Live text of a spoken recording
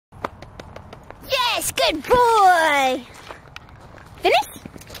Yes, good boy. Finish?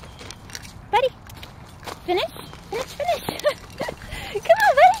 Buddy. Finish? Finish. Come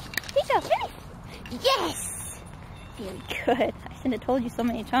on, buddy. Tico, finish. Yes. Very good. I shouldn't have told you so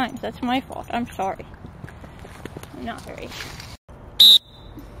many times. That's my fault. I'm sorry. I'm not very.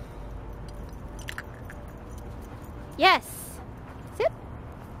 Yes. Sit.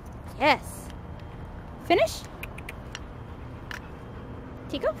 Yes. Finish.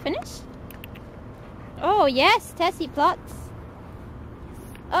 Tico, finish. Oh, yes, Tessie plots.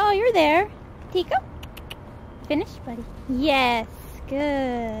 Oh, you're there. Tico, finish, buddy. Yes,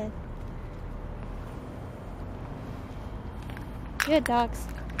 good. Good dogs.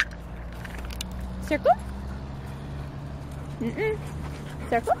 Circle.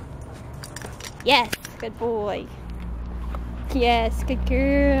 Circle. Yes, good boy. Yes, good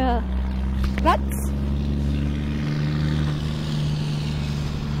girl. Plots.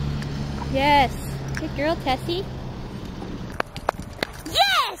 Yes, good girl, Tessie.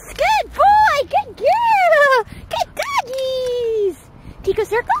 Yes, good boy, good girl, good doggies. Tico,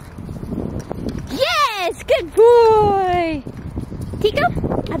 circle. Yes, good boy. Tico,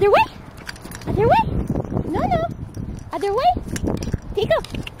 other way, other way. No, other way. Tico.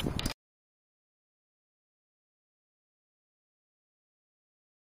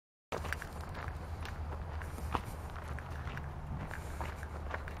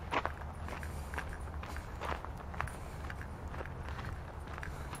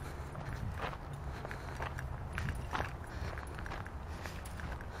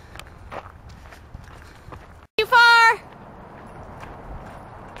 Too far.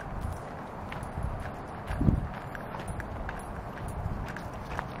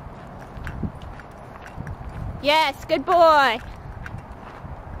 Yes, good boy.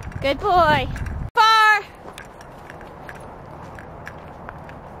 Good boy. Far.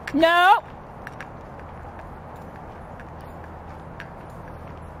 No.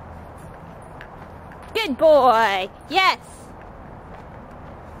 Good boy. Yes.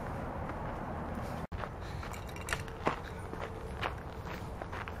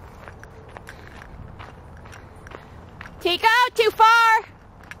 Tico, too far.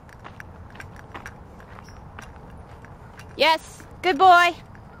 Yes, good boy. I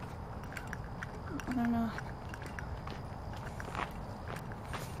don't know.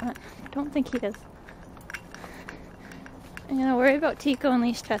 I don't think he does. I'm gonna worry about Tico and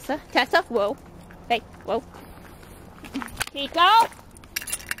leash Tessa. Tessa, whoa. Hey, whoa. Tico!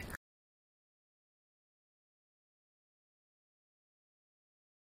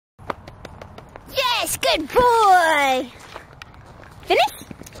 Yes, good boy! Finish?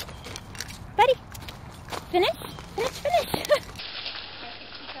 Buddy, finish? Finish.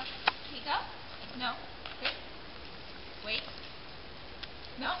 Tico? No. Sit. Wait.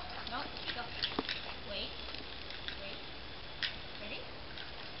 No, Tico. Wait. Ready?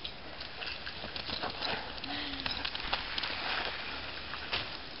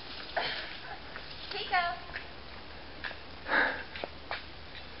 Tico.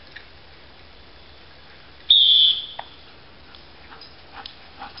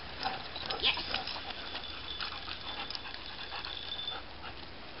 Yes.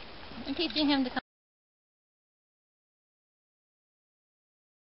 I'm teaching him to come.